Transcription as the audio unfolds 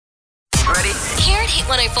Hit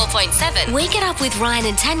 104.7. Wake it up with Ryan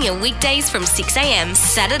and Tanya weekdays from 6 a.m.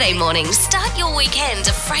 Saturday mornings. Start your weekend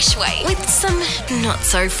a fresh way with some not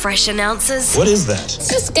so fresh announcers. What is that? It's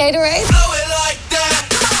just Gatorade. Blow it like that.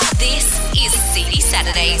 This is Seedy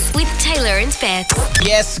Saturdays with Taylor and Beth.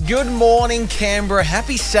 Yes, good morning, Canberra.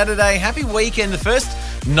 Happy Saturday, happy weekend. The first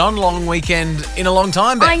non-long weekend in a long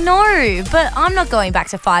time, Beth. I know, but I'm not going back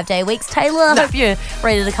to 5-day weeks. Taylor, I hope you're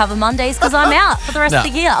ready to cover Mondays because I'm out for the rest of the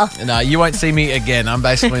year. No, you won't see me again. I'm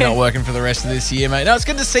basically not working for the rest of this year, mate. No, it's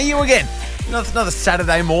good to see you again. Another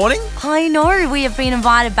Saturday morning. I know, we have been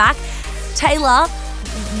invited back. Taylor,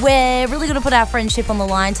 we're really going to put our friendship on the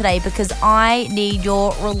line today because I need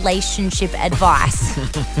your relationship advice.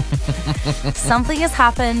 Something has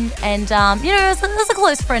happened and, as a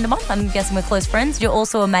close friend of mine, I'm guessing we're close friends. You're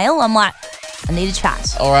also a male. I'm like, I need a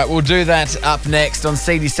chat. All right, we'll do that up next on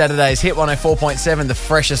Seedy Saturdays. Hit 104.7, the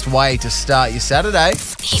freshest way to start your Saturday.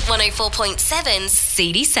 Hit 104.7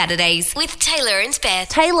 Seedy Saturdays with Taylor and Beth.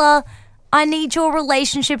 Taylor, I need your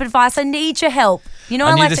relationship advice. I need your help. You know,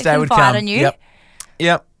 I knew like this to day would confide come. on you.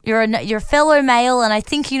 Yep. You're a fellow male, and I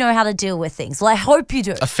think you know how to deal with things. Well, I hope you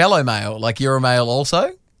do. A fellow male, like you're a male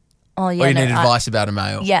also? Oh, yeah. Or you need advice about a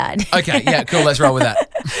male? Yeah. Okay, yeah, cool. Let's roll with that.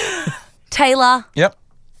 Taylor. Yep.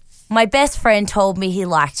 My best friend told me he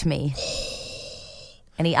liked me.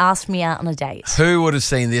 And he asked me out on a date. Who would have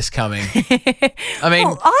seen this coming? I mean,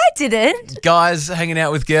 Well, I didn't. guys hanging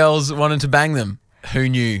out with girls wanting to bang them. Who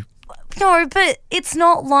knew? No, but it's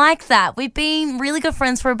not like that. We've been really good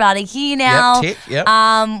friends for about a year now. Yep, tick,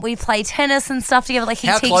 yep. We play tennis and stuff together. Like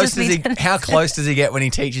How close does he get when he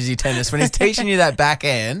teaches you tennis? When he's teaching you that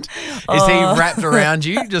backhand, is he wrapped around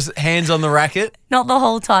you, just hands on the racket? Not the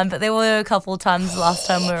whole time, but there were a couple of times last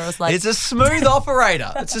time where I was like... It's a smooth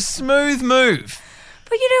operator. It's a smooth move.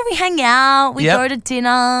 But, we hang out, we Yep. go to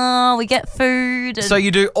dinner, we get food. And So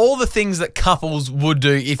you do all the things that couples would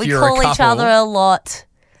do if we you're a couple. call each other a lot.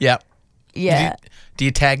 Yep. Yeah. Do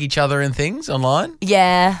you tag each other in things online?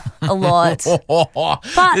 Yeah, a lot. But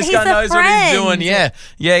this he's guy a knows what he's doing. friend.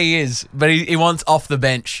 Yeah, he is. But he wants off the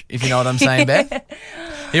bench, if you know what I'm saying, Beth.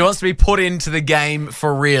 He wants to be put into the game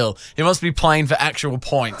for real. He wants to be playing for actual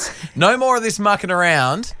points. No more of this mucking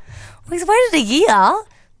around. Well, he's waited a year.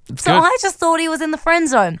 So good. I just thought he was in the friend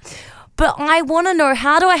zone. But I want to know,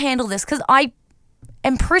 how do I handle this? Because I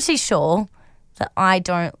am pretty sure that I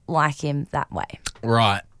don't like him that way.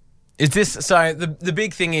 Right. Is this so? The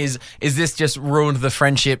big thing is this just ruined the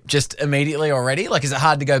friendship just immediately already? Like, is it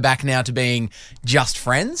hard to go back now to being just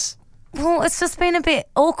friends? Well, it's just been a bit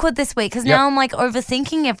awkward this week because Yep. now I'm like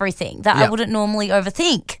overthinking everything that I Yep. wouldn't normally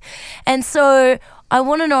overthink. And so I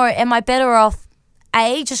want to know, am I better off,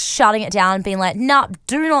 A, just shutting it down and being like, nah,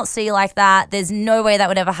 do not see you like that. There's no way that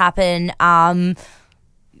would ever happen.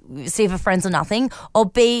 See if we're friends or nothing. Or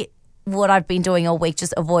B, what I've been doing all week,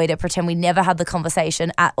 just avoid it, pretend we never had the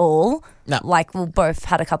conversation at all. No. Like we'll both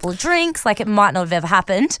had a couple of drinks, like it might not have ever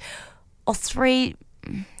happened. Or 3,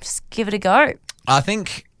 just give it a go. I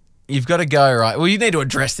think you've got to go, right? Well, you need to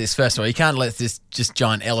address this first of all. You can't let this just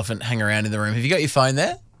giant elephant hang around in the room. Have you got your phone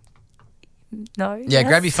there? No. Yeah, yes.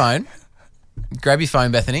 grab your phone. Grab your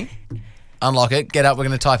phone, Bethany. Unlock it. Get up. We're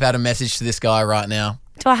going to type out a message to this guy right now.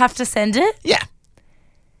 Do I have to send it? Yeah.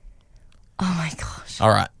 Oh my gosh. All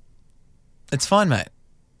right. It's fine, mate.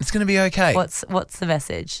 It's going to be okay. What's the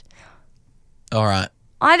message? All right.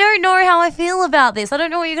 I don't know how I feel about this. I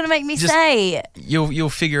don't know what you're going to make me say. You'll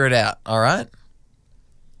figure it out, all right?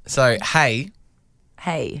 So, hey,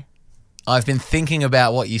 Hey. I've been thinking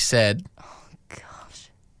about what you said. Gosh.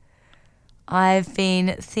 I've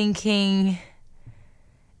been thinking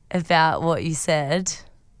about what you said.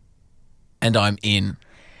 And I'm in.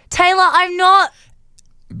 Taylor, I'm not.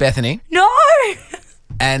 Bethany, No.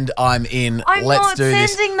 and I'm in. I'm Let's not do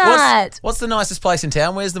this. sending that. What's the nicest place in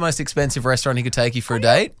town? Where's the most expensive restaurant he could take you for a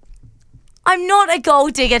date? I'm not a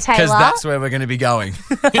gold digger, Taylor. Because that's where we're going to be going.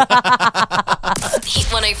 Hit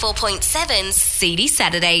 104.7 Seedy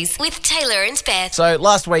Saturdays with Taylor and Beth. So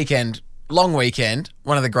last weekend, long weekend,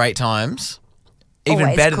 one of the great times. Even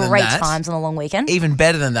Always better than great that. times on a long weekend. Even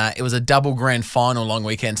better than that, it was a double grand final long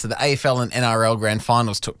weekend. So the AFL and NRL grand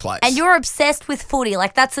finals took place. And you're obsessed with footy.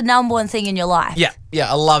 Like, that's the number one thing in your life. Yeah,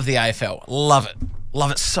 I love the AFL. Love it.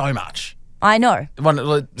 Love it so much. I know. What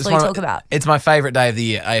you talk about. It's my favourite day of the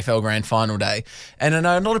year, AFL Grand Final Day. And I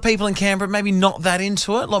know a lot of people in Canberra maybe not that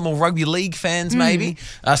into it, a lot more rugby league fans maybe,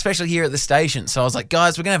 especially here at the station. So I was like,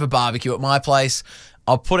 guys, we're going to have a barbecue at my place.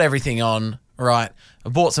 I'll put everything on, right? I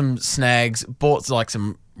bought some snags, bought like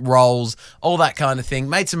some rolls, all that kind of thing.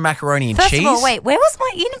 Made some macaroni and cheese. First of all, wait, where was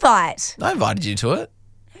my invite? I invited you to it.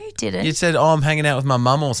 No, you you didn't. You said, I'm hanging out with my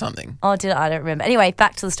mum or something. Oh, did I? I don't remember. Anyway,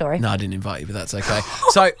 back to the story. No, I didn't invite you, but that's okay.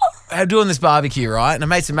 So I'm doing this barbecue, right? And I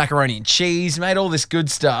made some macaroni and cheese, made all this good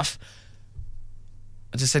stuff.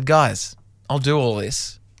 I just said, guys, I'll do all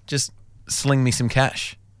this. Just sling me some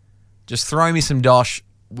cash. Just throw me some dosh.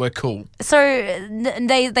 We're cool. So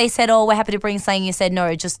they said, oh, we're happy to bring something. You said,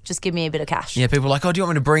 no, just give me a bit of cash. Yeah, people were like, oh, do you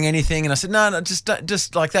want me to bring anything? And I said, no,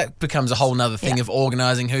 just like that becomes a whole nother thing of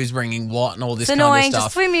organising who's bringing what and all this It's kind annoying. of stuff.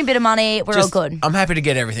 Just throw me a bit of money. We're all good. I'm happy to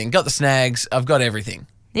get everything. Got the snags. I've got everything.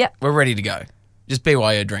 Yep. We're ready to go. Just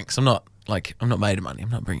BYO drinks. I'm not made of money.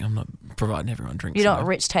 I'm not providing everyone drinks. You're not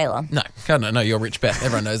Rich Taylor. No, God, no, you're Rich Beth.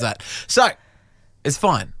 Everyone knows that. So it's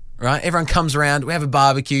fine. Right, everyone comes around. We have a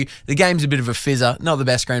barbecue. The game's a bit of a fizzer. Not the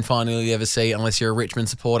best grand final you ever see, unless you're a Richmond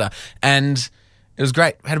supporter. And it was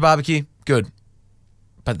great. Had a barbecue, good.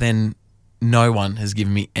 But then no one has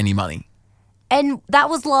given me any money. And that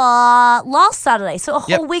was last Saturday, so a whole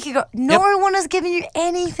Yep. week ago. No one has given you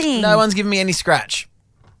anything. No one's given me any scratch.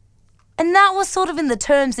 And that was sort of in the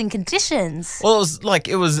terms and conditions. Well,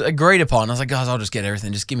 it was agreed upon. I was like, guys, I'll just get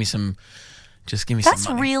everything. Just give me some. That's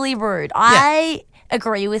some money. really rude. I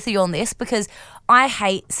agree with you on this because I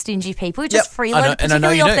hate stingy people who just freeload,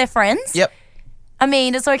 particularly off their friends. Yep. I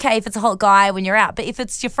mean, it's okay if it's a hot guy when you're out, but if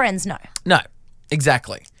it's your friends, no. No,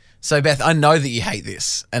 exactly. So, Beth, I know that you hate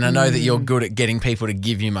this, and I know that you're good at getting people to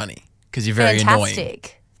give you money because you're very annoying.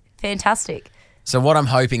 Fantastic. So what I'm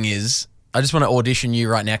hoping is, I just want to audition you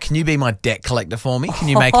right now. Can you be my debt collector for me? Can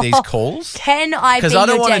you make these calls? Can I be your debt collector? Because I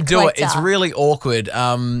don't want to do it. It's really awkward.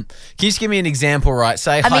 Can you just give me an example, right?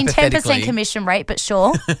 Say hypothetically, 10% commission rate, but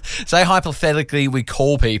sure. say hypothetically we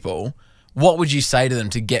call people. What would you say to them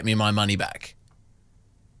to get me my money back?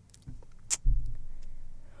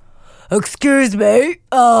 Excuse me.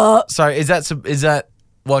 So is that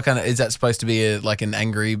what kind of, is that supposed to be an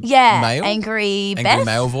angry male? Angry Beth?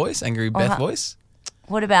 Male voice? Angry Beth voice?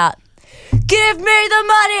 What about, give me the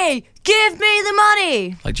money! Give me the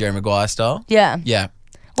money! Like Jerry Maguire style? Yeah. Yeah.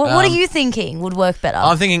 Well, what are you thinking would work better?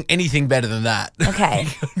 I'm thinking anything better than that. Okay.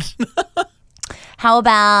 How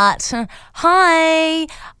about, hi,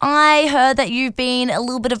 I heard that you've been a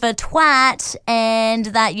little bit of a twat and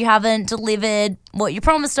that you haven't delivered what you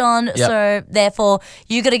promised on, so therefore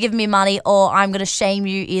you got to give me money or I'm going to shame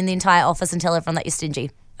you in the entire office and tell everyone that you're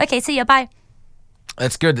stingy. Okay, see ya, bye.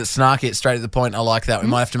 That's good. It's snarky. It's straight to the point. I like that. We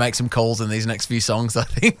might have to make some calls in these next few songs, I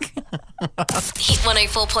think. Hit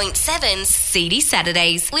 104.7 Seedy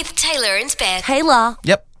Saturdays with Taylor and Beth. Taylor.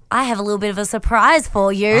 Yep. I have a little bit of a surprise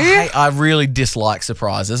for you. I really dislike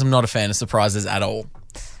surprises. I'm not a fan of surprises at all.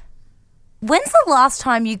 When's the last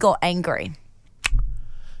time you got angry?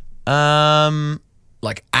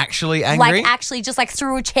 Like actually angry? Like actually just like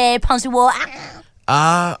threw a chair, punched a wall.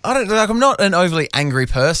 I don't like. I'm not an overly angry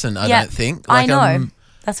person. I don't think. Like, I know.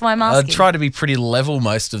 That's why I'm asking. I try to be pretty level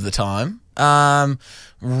most of the time.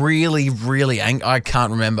 Really, really angry. I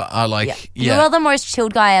can't remember. You're the most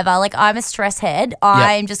chilled guy ever. Like, I'm a stress head.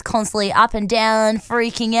 I'm just constantly up and down,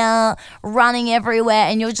 freaking out, running everywhere,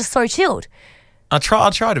 and you're just so chilled. I try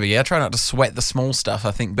to be. I try not to sweat the small stuff,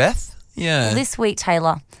 I think, Beth. Yeah. Well, this week,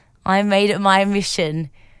 Taylor, I made it my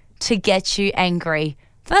mission to get you angry.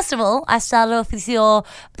 First of all, I started off with your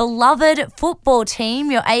beloved football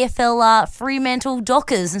team, your AFL Fremantle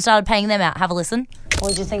Dockers, and started paying them out. Have a listen. What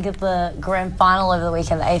did you think of the grand final over the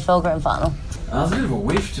weekend, the AFL grand final? I was a bit of a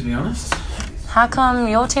whiff, to be honest. How come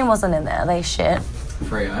your team wasn't in there? Are they shit?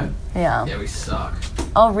 Freo? Yeah. Yeah, we suck.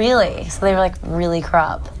 Oh, really? So they were like really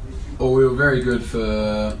crap. Well, we were very good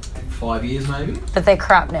for 5 years, maybe. But they're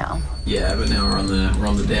crap now. Yeah, but now we're on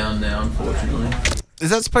the down now, unfortunately.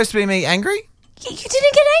 Is that supposed to be me angry? You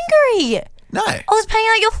didn't get angry. No. I was paying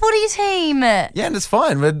out your footy team. Yeah, and it's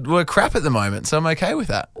fine. We're crap at the moment, so I'm okay with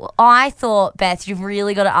that. Well, I thought, Beth, you've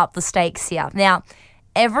really got to up the stakes here. Now,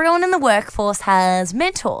 everyone in the workforce has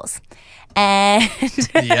mentors. And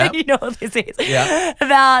you know what this is. Yeah.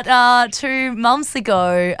 About 2 months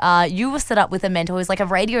ago, you were set up with a mentor who's like a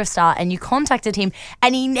radio star, and you contacted him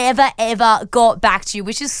and he never, ever got back to you,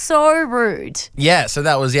 which is so rude. Yeah, so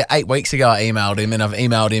that was 8 weeks ago I emailed him, and I've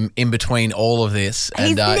emailed him in between all of this. And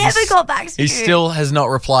he's never got back to you. He still has not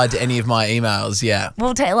replied to any of my emails, yeah.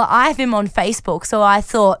 Well, Taylor, I have him on Facebook, so I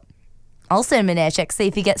thought, I'll send him an air check, see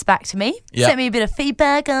if he gets back to me. Yep. Send me a bit of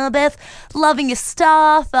feedback. Beth, loving your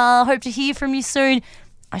stuff. Hope to hear from you soon.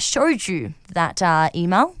 I showed you that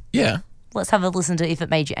email. Yeah. Let's have a listen to if it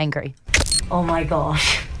made you angry. Oh my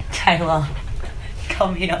gosh. Taylor,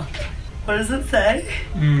 come here. What does it say?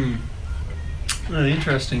 Really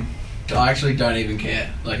interesting. I actually don't even care.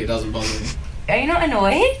 Like, it doesn't bother me. Are you not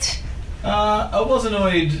annoyed? I was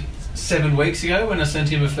annoyed 7 weeks ago when I sent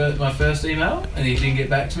him my first email and he didn't get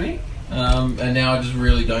back to me. And now I just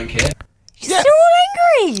really don't care. You're still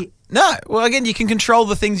not angry. No. Well, again, you can control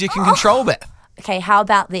the things you can control, Beth. Okay, how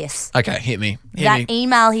about this? Okay, hit me. That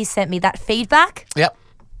email he sent me, that feedback, Yep.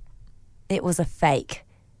 it was a fake.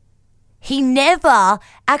 He never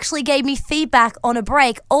actually gave me feedback on a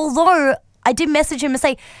break, although I did message him and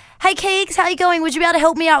say, hey, Keeks, how you going? Would you be able to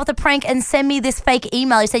help me out with a prank and send me this fake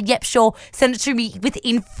email? He said, yep, sure. Send it to me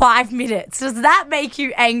within 5 minutes. Does that make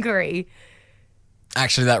you angry?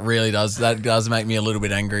 Actually, that really does. That does make me a little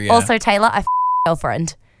bit angry, yeah. Also, Taylor, I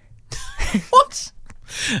girlfriend. What?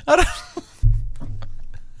 I don't...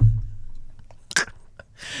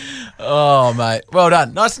 Oh, mate. Well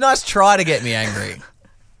done. Nice try to get me angry.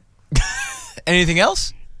 Anything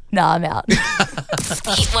else? No, I'm out. Hit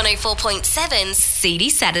 104.7 Seedy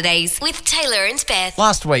Saturdays with Taylor and Beth.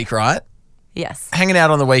 Last week, right? Yes. Hanging out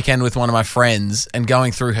on the weekend with one of my friends and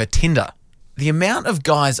going through her Tinder. The amount of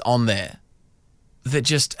guys on there that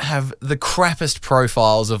just have the crappiest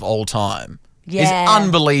profiles of all time is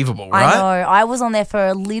unbelievable, right? I know. I was on there for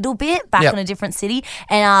a little bit back in a different city.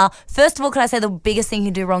 And first of all, can I say the biggest thing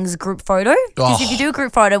you do wrong is group photo? Because if you do a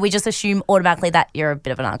group photo, we just assume automatically that you're a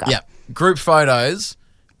bit of an arga. Yeah. Group photos,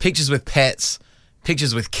 pictures with pets,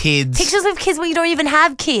 pictures with kids. Pictures with kids when you don't even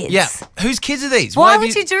have kids. Yeah. Whose kids are these? Why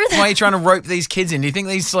would you do that? Why are you trying to rope these kids in? Do you think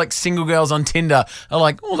these like single girls on Tinder are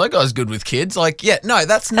like, oh, that guy's good with kids? Like, yeah, no,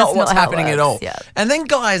 that's not what's happening at all. Yeah. And then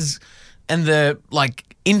guys and the like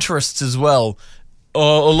interests as well.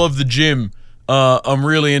 Oh, I love the gym. I'm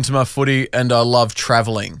really into my footy and I love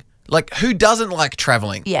traveling. Like, who doesn't like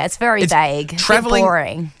traveling? Yeah, it's very vague. Traveling,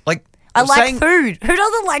 boring. Like, I like food. Who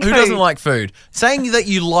doesn't like food? Who doesn't like food? Saying that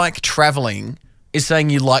you like traveling is saying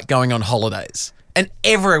you like going on holidays. And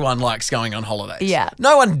everyone likes going on holidays. Yeah.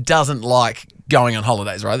 No one doesn't like going on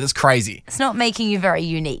holidays, right? That's crazy. It's not making you very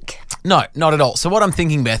unique. No, not at all. So what I'm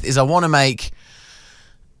thinking, Beth, is I want to make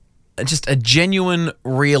just a genuine,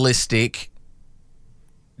 realistic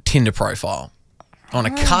Tinder profile. I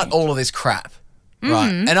want to cut all of this crap, right?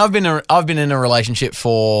 And I've been in a relationship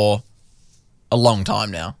for a long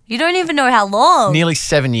time now. You don't even know how long. Nearly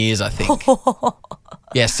 7 years, I think.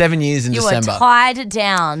 Yeah, 7 years in December. You are tied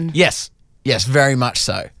down. Yes, very much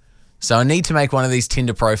so. So I need to make one of these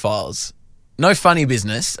Tinder profiles. No funny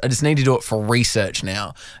business. I just need to do it for research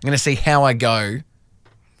now. I'm going to see how I go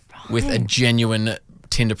with a genuine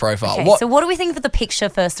Tinder profile. Okay, so what do we think of the picture,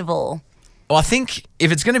 first of all? Well, I think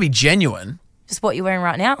if it's going to be genuine... Just what you're wearing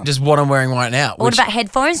right now? Just what I'm wearing right now. What about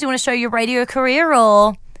headphones? Do you want to show your radio career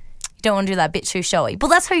or... You don't want to do that bit too showy. Well,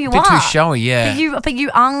 that's who you are. Bit too showy, yeah. But you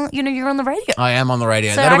are, you're on the radio. I am on the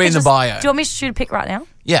radio. So that'll be in the bio. Do you want me to shoot a pic right now?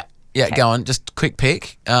 Yeah, okay. Go on. Just quick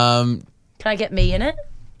pic. Can I get me in it?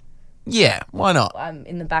 Yeah, why not? I'm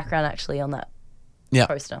in the background actually on that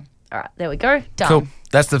poster. All right, there we go. Done. Cool.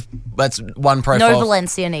 That's one profile. No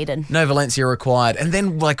Valencia needed. No Valencia required. And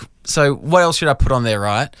then so what else should I put on there,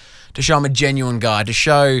 right? To show I'm a genuine guy, to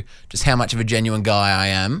show just how much of a genuine guy I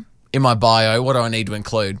am. In my bio, what do I need to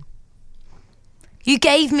include? You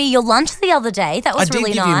gave me your lunch the other day. That was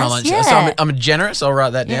really nice. I did give you my lunch. Yeah. So I'm a generous. I'll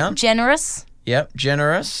write that down. Generous. Yep,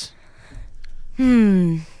 generous.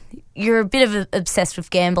 You're a bit of obsessed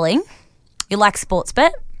with gambling. You like sports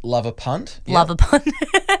bet. Love a punt. Yep. Love a punt.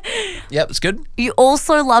 Yep, that's good. You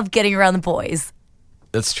also love getting around the boys.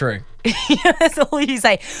 That's true. That's all you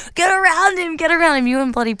say. Get around him. Get around him. You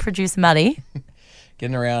and bloody producer Maddie.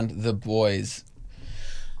 Getting around the boys.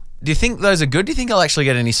 Do you think those are good? Do you think I'll actually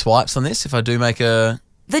get any swipes on this if I do make The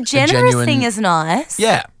generous thing is nice.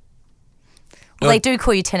 Yeah. Well, they do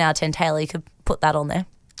call you 10 out of 10 Taylor. You could put that on there.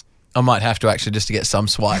 I might have to actually just to get some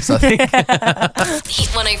swipes, I think. Hit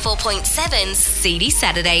 104.7 Seedy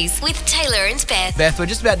Saturdays with Taylor and Beth. Beth, we're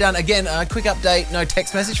just about done. Again, quick update. No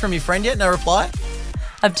text message from your friend yet? No reply?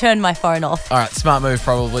 I've turned my phone off. All right, smart move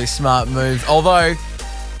probably. Smart move. Although,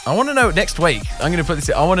 I want to know next week. I'm going to put this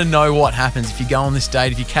in. I want to know what happens if you go on this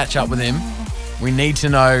date, if you catch up with him. We need to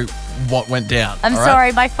know what went down. I'm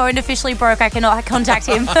sorry, my phone officially broke. I cannot contact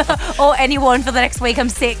him or anyone for the next week. I'm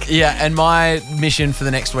sick. Yeah, and my mission for the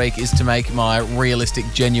next week is to make my realistic,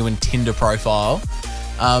 genuine Tinder profile.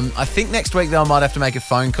 I think next week, though, I might have to make a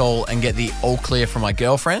phone call and get the all clear from my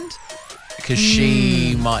girlfriend because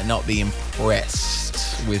she might not be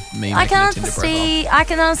impressed with me making a Tinder profile. I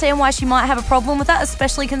can understand why she might have a problem with that,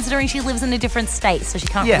 especially considering she lives in a different state, so she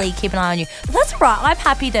can't really keep an eye on you. But that's all right. I'm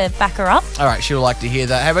happy to back her up. All right, she'll like to hear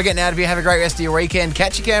that. Hey, we're getting out of here. Have a great rest of your weekend.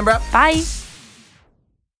 Catch you, Canberra. Bye.